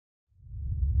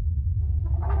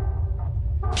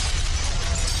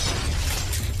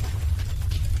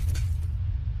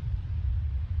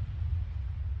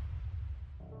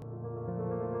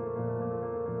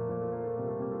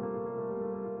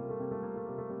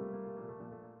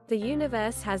The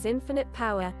universe has infinite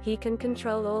power. He can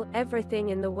control all. Everything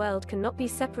in the world cannot be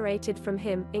separated from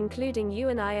him, including you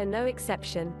and I are no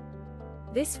exception.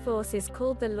 This force is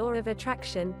called the law of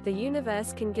attraction. The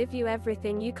universe can give you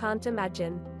everything you can't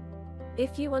imagine.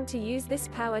 If you want to use this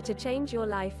power to change your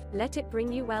life, let it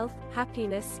bring you wealth,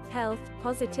 happiness, health,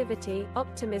 positivity,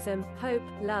 optimism, hope,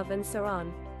 love, and so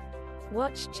on.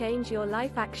 Watch Change Your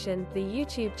Life Action, the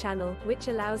YouTube channel, which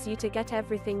allows you to get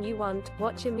everything you want.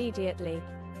 Watch immediately.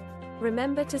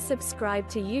 Remember to subscribe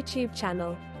to YouTube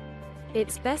channel.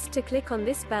 It's best to click on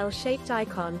this bell-shaped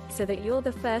icon, so that you're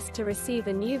the first to receive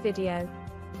a new video.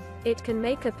 It can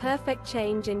make a perfect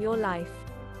change in your life.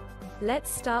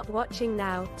 Let's start watching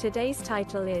now. Today's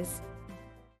title is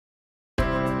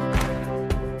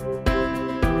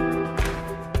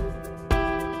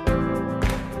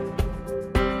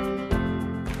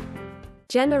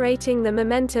Generating the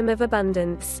Momentum of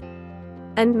Abundance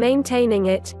and Maintaining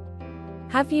It.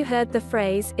 Have you heard the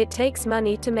phrase, "It takes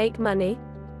money to make money"?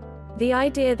 The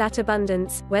idea that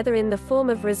abundance, whether in the form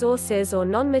of resources or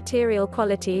non-material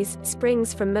qualities,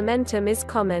 springs from momentum is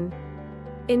common.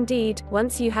 Indeed,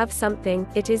 once you have something,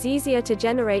 it is easier to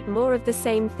generate more of the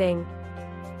same thing.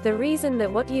 The reason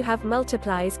that what you have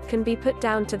multiplies can be put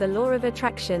down to the law of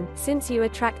attraction, since you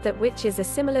attract that which is a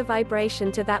similar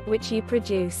vibration to that which you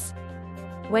produce.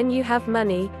 When you have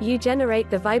money, you generate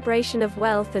the vibration of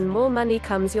wealth and more money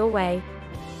comes your way.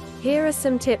 Here are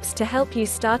some tips to help you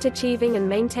start achieving and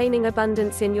maintaining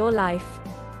abundance in your life.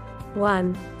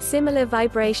 1. Similar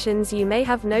vibrations. You may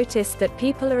have noticed that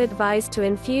people are advised to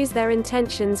infuse their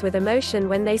intentions with emotion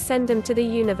when they send them to the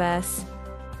universe.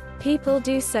 People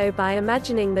do so by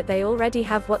imagining that they already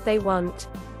have what they want.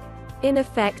 In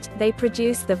effect, they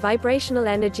produce the vibrational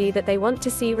energy that they want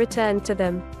to see returned to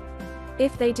them.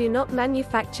 If they do not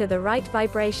manufacture the right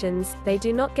vibrations, they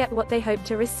do not get what they hope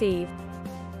to receive.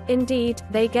 Indeed,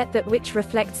 they get that which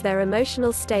reflects their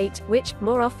emotional state, which,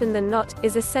 more often than not,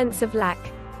 is a sense of lack.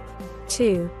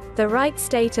 2. The right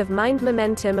state of mind.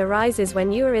 Momentum arises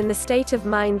when you are in the state of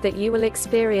mind that you will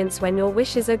experience when your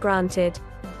wishes are granted.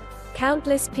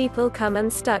 Countless people come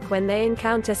unstuck when they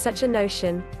encounter such a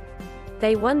notion.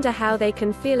 They wonder how they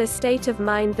can feel a state of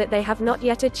mind that they have not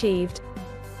yet achieved.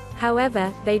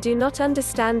 However, they do not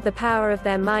understand the power of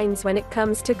their minds when it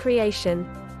comes to creation.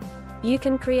 You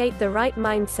can create the right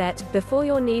mindset before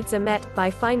your needs are met by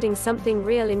finding something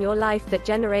real in your life that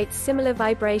generates similar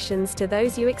vibrations to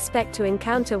those you expect to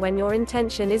encounter when your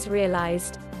intention is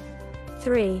realized.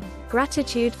 3.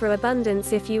 Gratitude for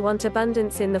abundance. If you want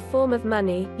abundance in the form of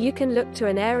money, you can look to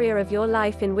an area of your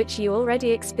life in which you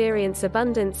already experience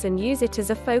abundance and use it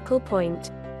as a focal point.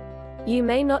 You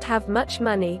may not have much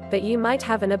money, but you might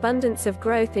have an abundance of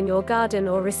growth in your garden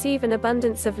or receive an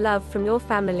abundance of love from your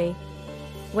family.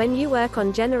 When you work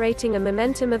on generating a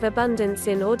momentum of abundance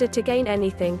in order to gain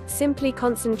anything, simply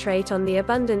concentrate on the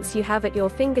abundance you have at your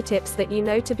fingertips that you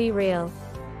know to be real.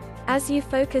 As you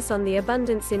focus on the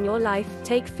abundance in your life,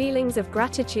 take feelings of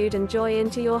gratitude and joy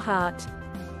into your heart.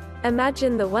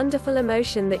 Imagine the wonderful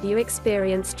emotion that you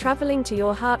experience traveling to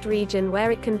your heart region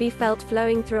where it can be felt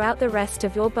flowing throughout the rest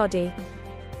of your body.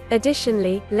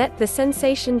 Additionally, let the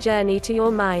sensation journey to your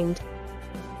mind.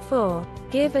 4.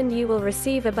 Give and you will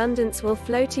receive. Abundance will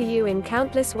flow to you in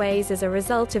countless ways as a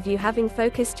result of you having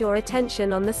focused your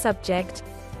attention on the subject.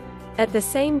 At the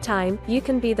same time, you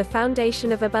can be the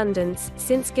foundation of abundance,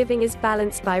 since giving is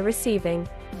balanced by receiving.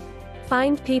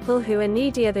 Find people who are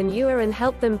needier than you are and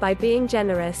help them by being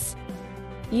generous.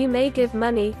 You may give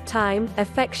money, time,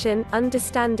 affection,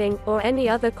 understanding, or any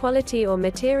other quality or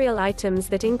material items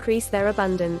that increase their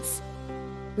abundance.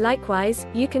 Likewise,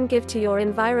 you can give to your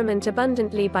environment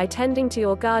abundantly by tending to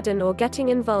your garden or getting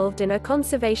involved in a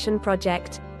conservation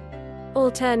project.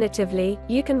 Alternatively,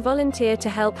 you can volunteer to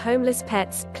help homeless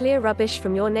pets, clear rubbish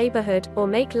from your neighborhood, or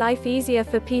make life easier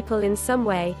for people in some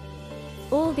way.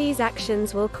 All these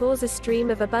actions will cause a stream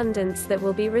of abundance that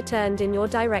will be returned in your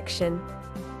direction.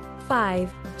 5.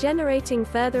 Generating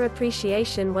further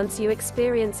appreciation. Once you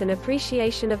experience an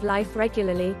appreciation of life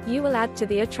regularly, you will add to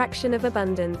the attraction of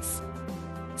abundance.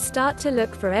 Start to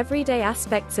look for everyday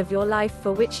aspects of your life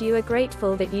for which you are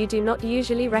grateful that you do not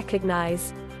usually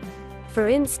recognize. For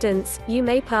instance, you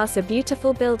may pass a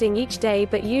beautiful building each day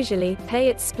but usually pay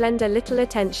its splendor little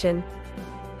attention.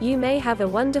 You may have a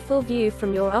wonderful view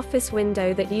from your office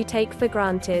window that you take for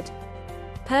granted.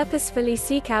 Purposefully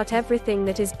seek out everything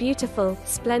that is beautiful,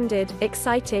 splendid,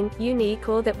 exciting, unique,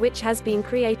 or that which has been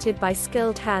created by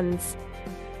skilled hands.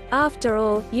 After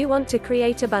all, you want to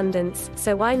create abundance,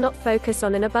 so why not focus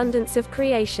on an abundance of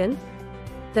creation?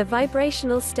 The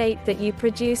vibrational state that you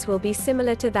produce will be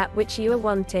similar to that which you are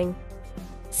wanting.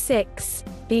 6.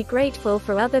 Be grateful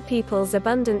for other people's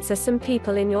abundance. Are some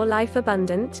people in your life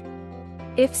abundant?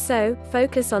 If so,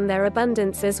 focus on their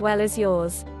abundance as well as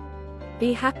yours.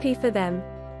 Be happy for them.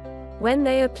 When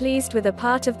they are pleased with a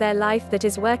part of their life that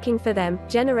is working for them,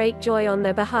 generate joy on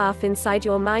their behalf inside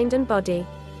your mind and body.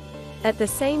 At the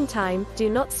same time, do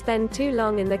not spend too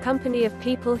long in the company of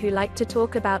people who like to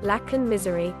talk about lack and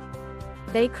misery.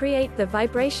 They create the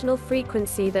vibrational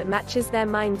frequency that matches their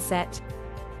mindset.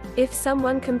 If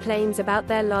someone complains about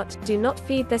their lot, do not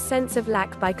feed their sense of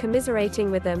lack by commiserating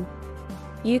with them.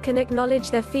 You can acknowledge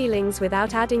their feelings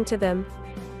without adding to them.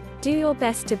 Do your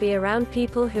best to be around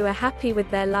people who are happy with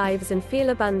their lives and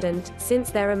feel abundant, since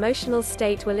their emotional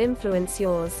state will influence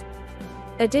yours.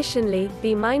 Additionally,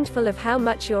 be mindful of how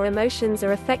much your emotions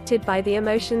are affected by the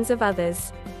emotions of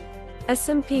others. Are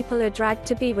some people are dragged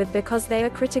to be with because they are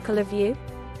critical of you?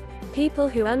 People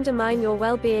who undermine your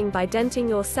well-being by denting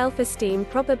your self-esteem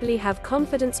probably have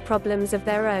confidence problems of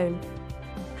their own.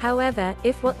 However,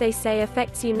 if what they say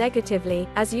affects you negatively,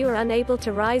 as you are unable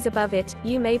to rise above it,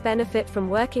 you may benefit from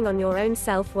working on your own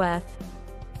self-worth.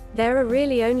 There are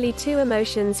really only two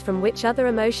emotions from which other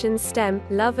emotions stem: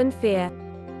 love and fear.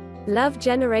 Love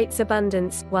generates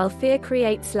abundance, while fear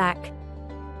creates lack.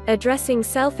 Addressing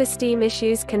self-esteem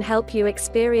issues can help you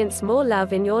experience more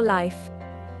love in your life.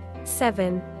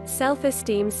 7.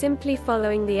 Self-esteem. Simply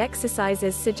following the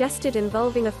exercises suggested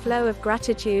involving a flow of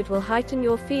gratitude will heighten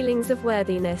your feelings of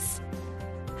worthiness.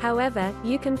 However,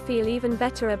 you can feel even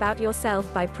better about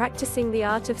yourself by practicing the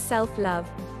art of self-love.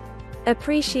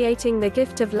 Appreciating the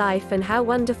gift of life and how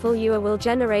wonderful you are will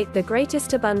generate the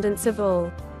greatest abundance of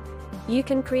all. You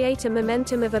can create a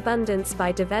momentum of abundance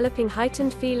by developing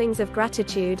heightened feelings of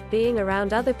gratitude, being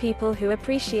around other people who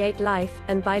appreciate life,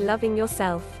 and by loving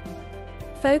yourself.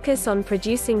 Focus on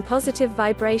producing positive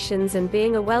vibrations and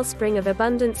being a wellspring of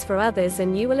abundance for others,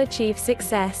 and you will achieve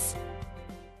success.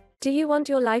 Do you want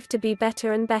your life to be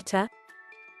better and better?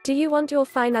 Do you want your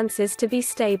finances to be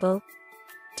stable?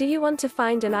 Do you want to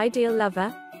find an ideal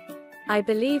lover? I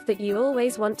believe that you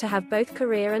always want to have both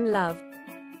career and love.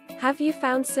 Have you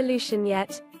found solution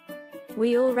yet?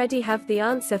 We already have the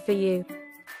answer for you.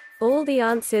 All the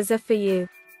answers are for you.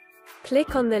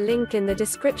 Click on the link in the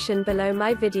description below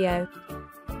my video.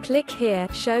 Click here,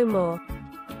 show more.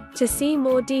 To see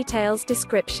more details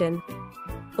description.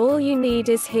 All you need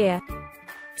is here.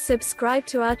 Subscribe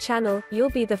to our channel,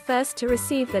 you'll be the first to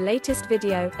receive the latest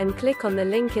video, and click on the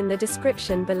link in the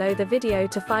description below the video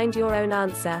to find your own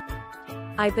answer.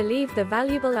 I believe the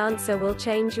valuable answer will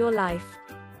change your life.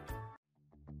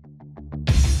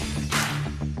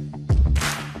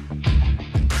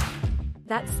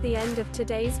 That's the end of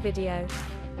today's video.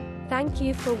 Thank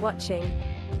you for watching.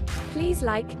 Please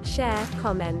like, share,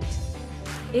 comment.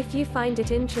 If you find it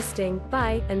interesting,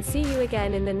 bye, and see you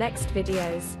again in the next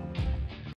videos.